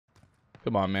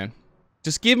Come on, man.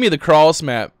 Just give me the cross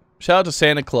map. Shout out to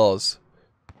Santa Claus.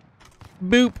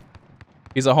 Boop.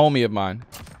 He's a homie of mine.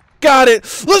 Got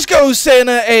it. Let's go,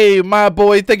 Santa. Hey, my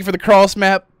boy. Thank you for the cross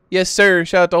map. Yes, sir.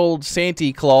 Shout out to old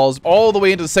Santa Claus. All the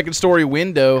way into the second story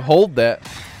window. Hold that.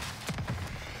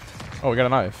 Oh, we got a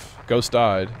knife. Ghost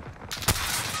died.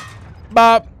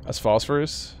 Bop. That's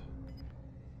phosphorus.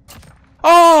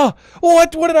 Oh,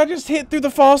 what? What did I just hit through the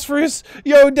phosphorus?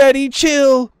 Yo, daddy,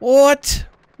 chill. What?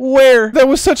 Where? That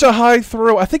was such a high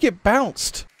throw. I think it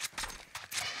bounced.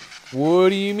 What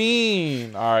do you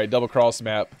mean? All right, double cross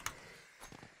map.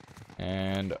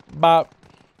 And bop.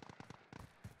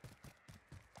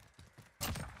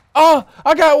 Ah,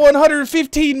 I got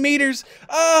 115 meters.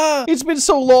 Ah, it's been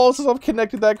so long since I've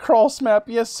connected that cross map.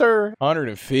 Yes, sir.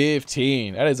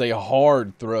 115. That is a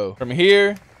hard throw. From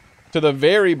here to the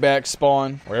very back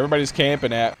spawn where everybody's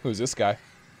camping at. Who's this guy?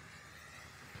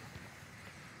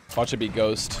 Watch it be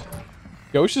Ghost.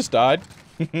 Ghost just died.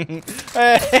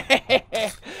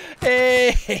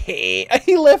 Hey,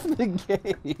 he left the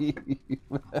game.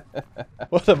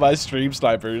 One of my stream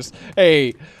snipers.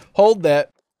 Hey, hold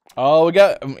that. Oh, we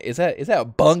got, is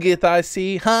that Bungith I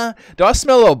see? Huh? Do I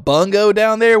smell a bungo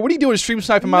down there? What are you doing stream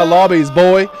sniping my lobbies,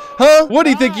 boy? Huh? What do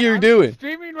you think you're doing?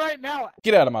 Streaming right now.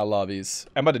 Get out of my lobbies.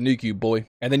 I'm about to nuke you, boy.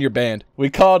 And then you're banned. We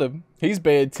caught him. He's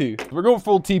banned too. We're going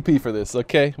full TP for this,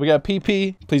 okay? We got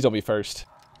PP. Please don't be first.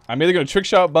 I'm either going to trick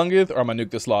shot Bungith or I'm going to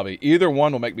nuke this lobby. Either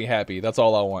one will make me happy. That's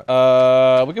all I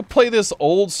want. We could play this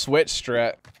old sweat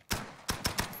strat.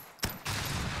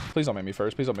 Please don't make me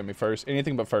first. Please don't make me first.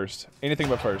 Anything but first. Anything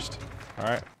but first. All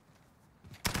right.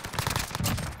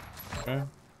 Okay.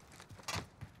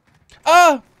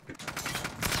 Ah!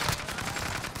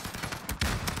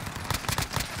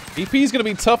 PP is going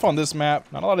to be tough on this map.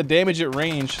 Not a lot of damage at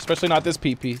range, especially not this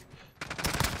PP.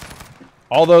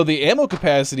 Although the ammo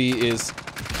capacity is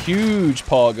huge,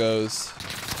 poggos.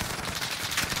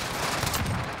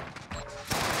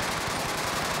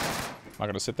 I'm not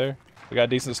going to sit there. We got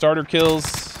decent starter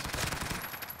kills.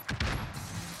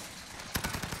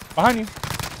 Behind you.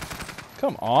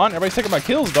 Come on. Everybody's taking my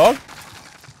kills, dog.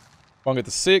 Bung at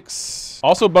the 6.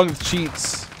 Also, Bungith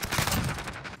cheats.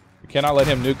 We cannot let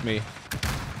him nuke me.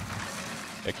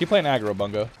 Yeah, keep playing aggro,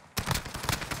 Bungo.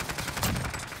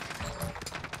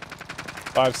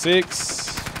 5,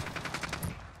 6.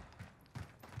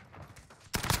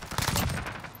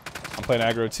 I'm playing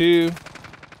aggro too.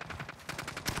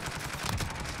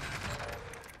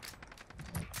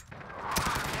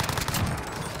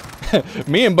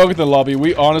 Me and Bug in the lobby,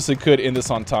 we honestly could end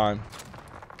this on time.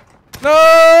 No!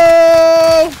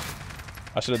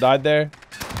 I should have died there.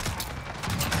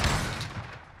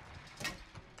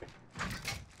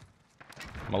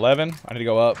 I'm 11. I need to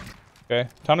go up. Okay,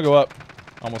 time to go up.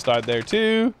 Almost died there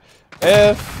too.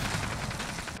 F.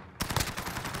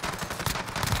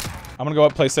 I'm gonna go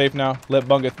up, play safe now. Let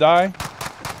Bungith die.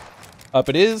 Up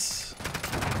it is.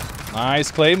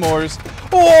 Nice claymores.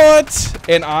 What?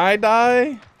 And I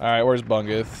die? All right, where's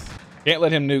Bungith? Can't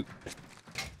let him nuke.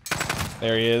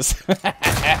 There he is.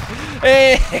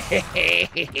 Hey.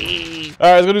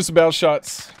 All right, let's go do some bounce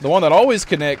shots. The one that always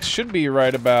connects should be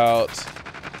right about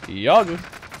Yaga.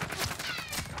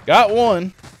 Got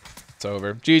one. It's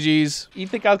over. GG's. You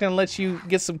think I was gonna let you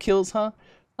get some kills, huh?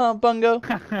 Huh, Bungo?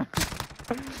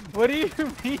 What do you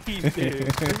mean,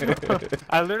 dude?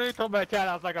 I literally told my chat,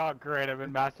 I was like, oh great, I'm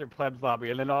in Master Plebs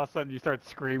lobby, and then all of a sudden you start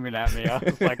screaming at me. I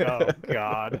was like, oh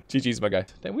god. GG's, my guy.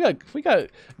 Damn, we got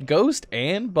Ghost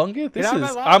and Bungith. This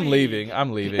is. I'm leaving.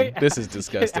 I'm leaving. This is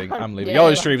disgusting. I'm leaving. Y'all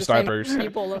are stream snipers.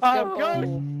 People, let's go.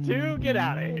 Ghost, dude, get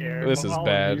out of here. This is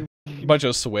bad. Bunch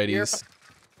of sweaties.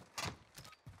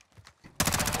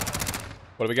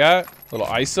 What do we got? A little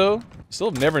ISO.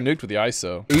 Still have never nuked with the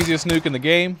ISO. Easiest nuke in the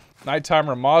game. Nighttime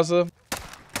Ramaza.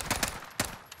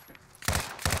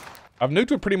 I've nuked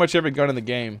with pretty much every gun in the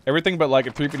game. Everything but like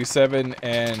a 357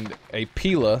 and a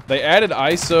Pila. They added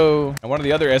ISO and one of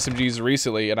the other SMGs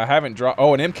recently, and I haven't dropped.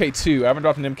 Oh, an MK2. I haven't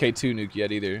dropped an MK2 nuke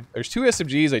yet either. There's 2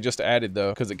 SMGs they just added though,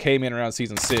 because it came in around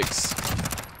season 6.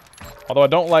 Although I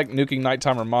don't like nuking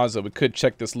Nighttime Ramaza, we could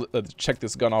check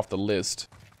this gun off the list.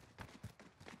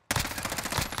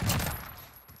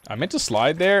 I meant to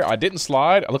slide there. I didn't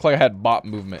slide. I looked like I had bot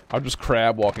movement. I'm just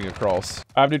crab walking across.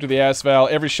 I've nuked with the Asval,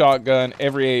 every shotgun,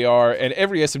 every AR, and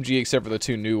every SMG except for the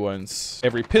 2 new ones.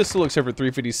 Every pistol except for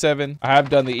 357. I have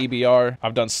done the EBR.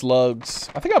 I've done slugs.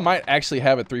 I think I might actually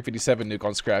have a 357 nuke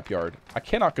on Scrapyard. I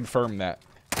cannot confirm that,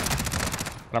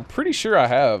 but I'm pretty sure I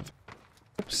have.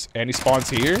 Oops, and he spawns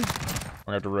here. We're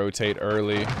gonna have to rotate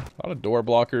early. A lot of door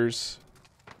blockers.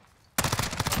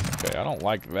 Okay, I don't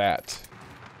like that.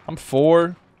 I'm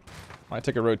 4. Might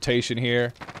take a rotation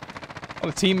here. All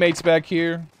the teammates back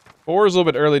here. 4 is a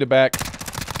little bit early to back.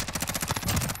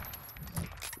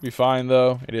 Be fine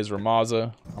though. It is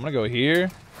Ramaza. I'm gonna go here.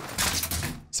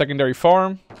 Secondary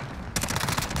farm.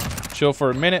 Chill for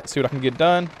a minute, see what I can get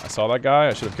done. I saw that guy.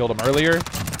 I should have killed him earlier.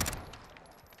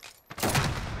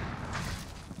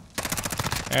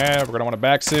 And we're gonna want to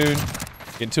back soon.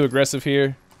 Getting too aggressive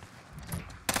here.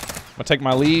 I'm gonna take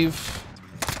my leave.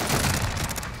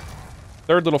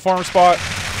 Third little farm spot.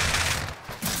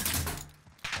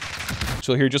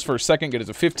 Chill here just for a second. Get it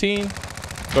to 15.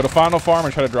 Go to final farm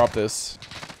and try to drop this.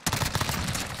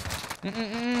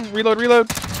 Reload,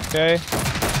 reload. Okay.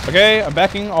 Okay, I'm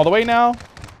backing all the way now.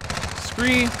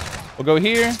 Scree. We'll go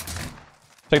here.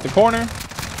 Take the corner.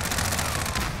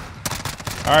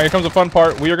 All right, here comes the fun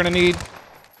part. We are going to need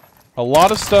a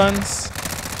lot of stuns.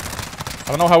 I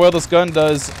don't know how well this gun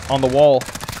does on the wall.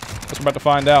 Guess we're about to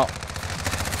find out.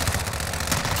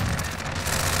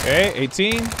 Okay,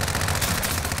 18.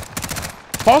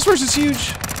 Phosphorus is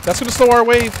huge. That's going to slow our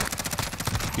wave.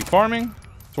 Keep farming.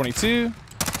 22.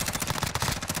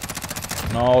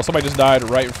 No, somebody just died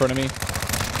right in front of me.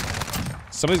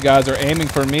 Some of these guys are aiming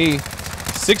for me.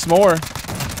 6 more.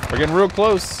 We're getting real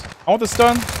close. I want the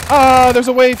stun. Ah, there's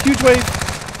a wave. Huge wave.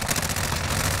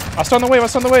 I stun the wave. I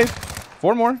stun the wave.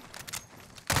 4 more.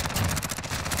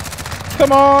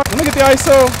 Come on. Let me get the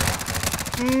ISO.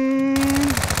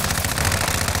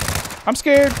 I'm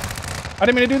scared. I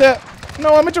didn't mean to do that.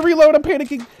 No, I meant to reload. I'm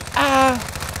panicking. Ah.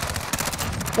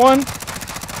 1.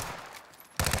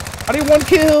 I need 1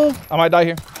 kill. I might die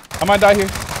here. I might die here.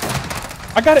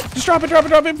 I got it. Just drop it, drop it,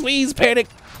 drop it. Please, panic.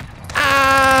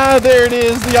 Ah, there it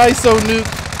is. The ISO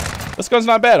nuke. This gun's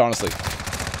not bad, honestly.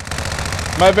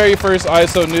 My very first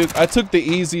ISO nuke. I took the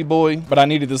easy boy, but I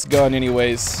needed this gun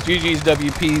anyways. GG's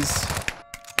WPs.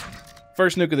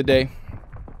 First nuke of the day.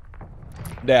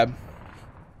 Dab.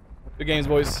 Good games,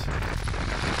 boys.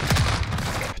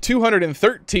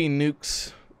 213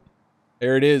 nukes.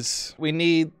 There it is. We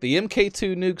need the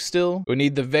MK2 nuke still. We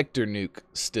need the Vector nuke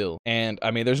still. And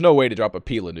I mean, there's no way to drop a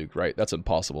Pila nuke, right? That's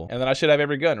impossible. And then I should have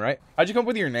every gun, right? How'd you come up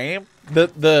with your name?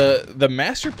 The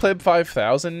Master Pleb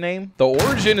 5000 name, the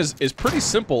origin is pretty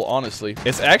simple, honestly.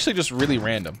 It's actually just really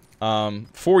random.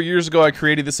 4 years ago, I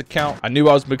created this account. I knew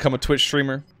I was gonna become a Twitch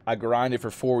streamer. I grinded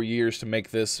for 4 years to make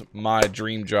this my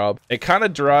dream job. It kind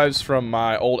of derives from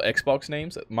my old Xbox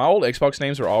names. My old Xbox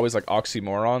names were always like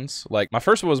oxymorons. Like my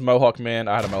first one was Mohawk Man.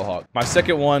 I had a mohawk. My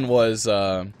second one was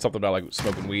something about like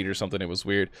smoking weed or something. It was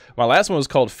weird. My last one was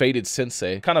called Faded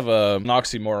Sensei. Kind of an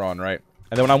oxymoron, right?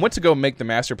 And then when I went to go make the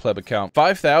Master Pleb account,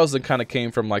 5000 kind of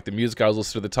came from like the music I was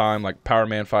listening to at the time, like Power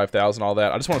Man 5000, all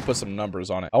that. I just want to put some numbers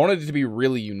on it. I wanted it to be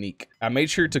really unique. I made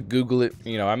sure to Google it.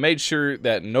 You know, I made sure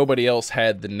that nobody else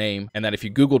had the name, and that if you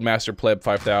Googled Master Pleb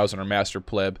 5000 or Master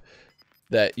Pleb,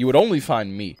 that you would only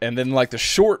find me. And then like the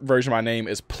short version of my name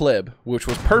is Pleb, which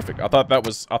was perfect. I thought that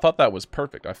was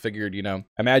perfect. I figured, you know,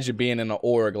 imagine being in an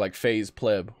org like Phase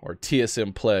Pleb or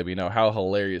TSM Pleb, you know, how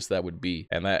hilarious that would be.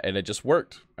 And it just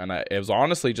worked. And it was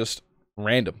honestly just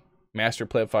random. Master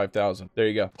Pleb 5000. There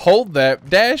you go. Hold that.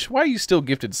 Dash, why are you still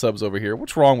gifted subs over here?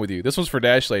 What's wrong with you? This one's for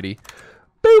Dash Lady.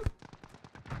 Boop.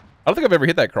 I don't think I've ever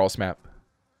hit that cross map.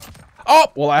 Oh,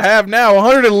 well, I have now.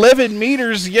 111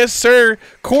 meters. Yes, sir.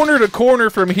 Corner to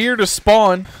corner from here to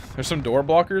spawn. There's some door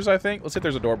blockers, I think. Let's see if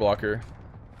there's a door blocker.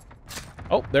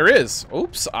 Oh, there is.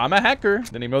 Oops, I'm a hacker.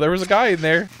 Didn't even know there was a guy in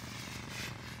there.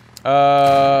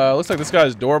 Looks like this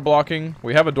guy's door blocking.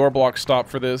 We have a door block stop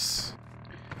for this.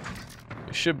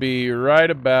 It should be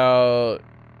right about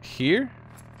here.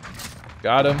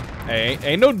 Got him. Hey,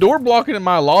 ain't no door blocking in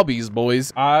my lobbies,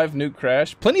 boys. I've nuked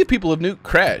Crash. Plenty of people have nuked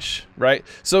Crash, right?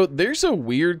 So there's a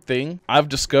weird thing I've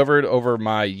discovered over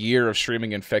my year of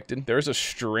streaming Infected. There's a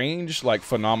strange, like,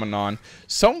 phenomenon.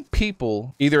 Some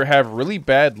people either have really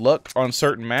bad luck on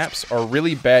certain maps or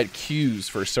really bad queues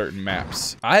for certain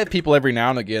maps. I have people every now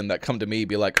and again that come to me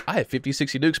be like, I have 50,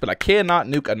 60 nukes, but I cannot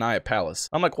nuke Anaya Palace.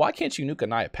 I'm like, why can't you nuke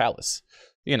Anaya Palace?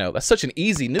 You know, that's such an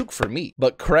easy nuke for me.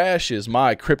 But Crash is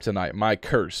my kryptonite, my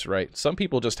curse, right? Some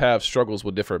people just have struggles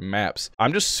with different maps.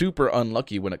 I'm just super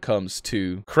unlucky when it comes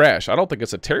to Crash. I don't think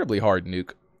it's a terribly hard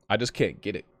nuke. I just can't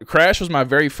get it. Crash was my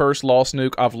very first lost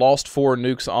nuke. I've lost 4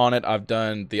 nukes on it. I've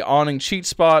done the awning cheat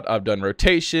spot. I've done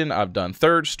rotation. I've done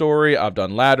third story. I've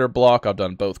done ladder block. I've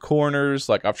done both corners.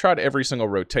 Like, I've tried every single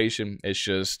rotation. It's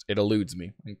just, it eludes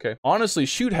me, okay? Honestly,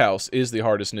 shoot house is the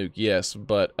hardest nuke, yes,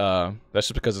 but that's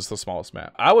just because it's the smallest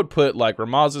map. I would put, like,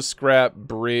 Ramaza, Scrap,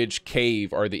 Bridge,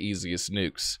 Cave are the easiest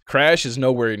nukes. Crash is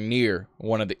nowhere near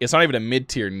one of the, it's not even a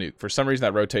mid-tier nuke. For some reason,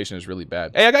 that rotation is really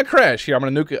bad. Hey, I got Crash. Here, I'm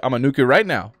gonna nuke it. I'm gonna nuke it right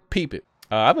now. Peep it.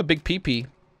 I have a big PP.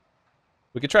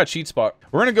 We could try a cheat spot.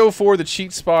 We're gonna go for the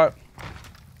cheat spot.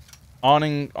 on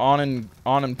and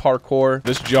parkour.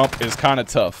 This jump is kind of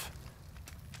tough.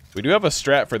 We do have a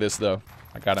strat for this though.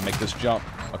 I gotta make this jump.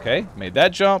 Okay, made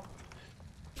that jump.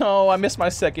 No, I missed my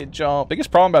second jump. Biggest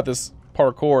problem about this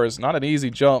parkour is not an easy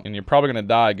jump, and you're probably gonna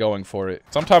die going for it.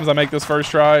 Sometimes I make this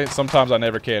first try, sometimes I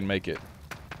never can make it.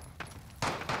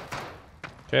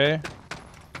 Okay.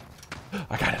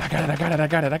 I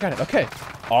got it. Okay.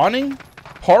 Awning,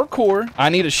 parkour. I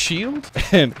need a shield,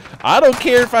 and I don't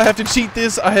care if I have to cheat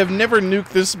this. I have never nuked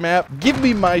this map. Give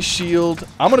me my shield.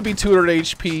 I'm gonna be 200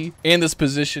 HP in this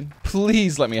position.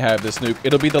 Please let me have this nuke.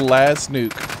 It'll be the last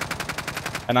nuke.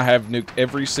 And I have nuked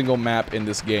every single map in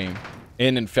this game.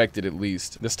 And infected at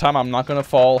least. This time I'm not gonna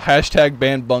fall. Hashtag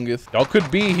ban Bungeth. Y'all could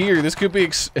be here. This could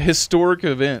be a historic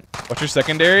event. What's your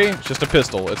secondary? It's just a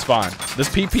pistol. It's fine. This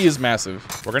PP is massive.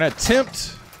 We're gonna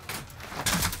attempt.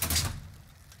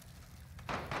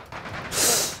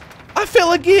 I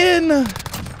fell again.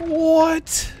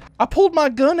 What? I pulled my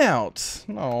gun out.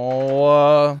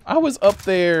 No, I was up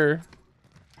there.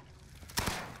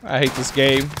 I hate this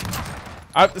game.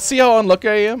 See how unlucky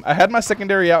I am? I had my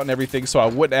secondary out and everything, so I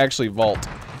wouldn't actually vault.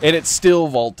 And it still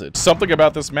vaulted. Something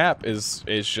about this map is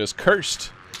just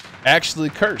cursed. Actually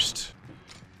cursed.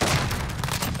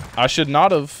 I should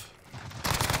not have.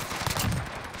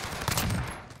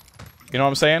 You know what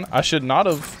I'm saying? I should not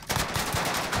have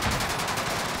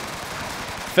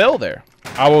fell there.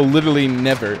 I will literally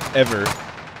never, ever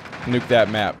nuke that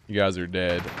map. You guys are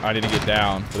dead. I need to get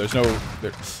down. But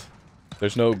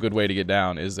there's no good way to get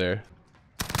down, is there?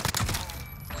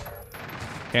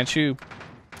 Can't you?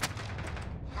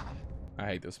 I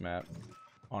hate this map.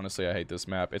 Honestly, I hate this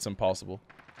map. It's impossible.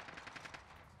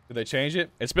 Did they change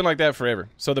it? It's been like that forever.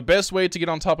 So the best way to get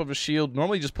on top of a shield,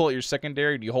 normally just pull out your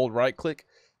secondary. You hold right click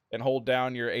and hold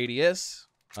down your ADS.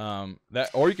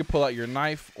 Or you can pull out your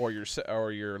knife or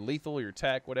your lethal, your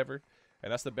tac, whatever.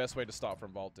 And that's the best way to stop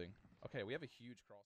from vaulting. Okay, we have a huge cross.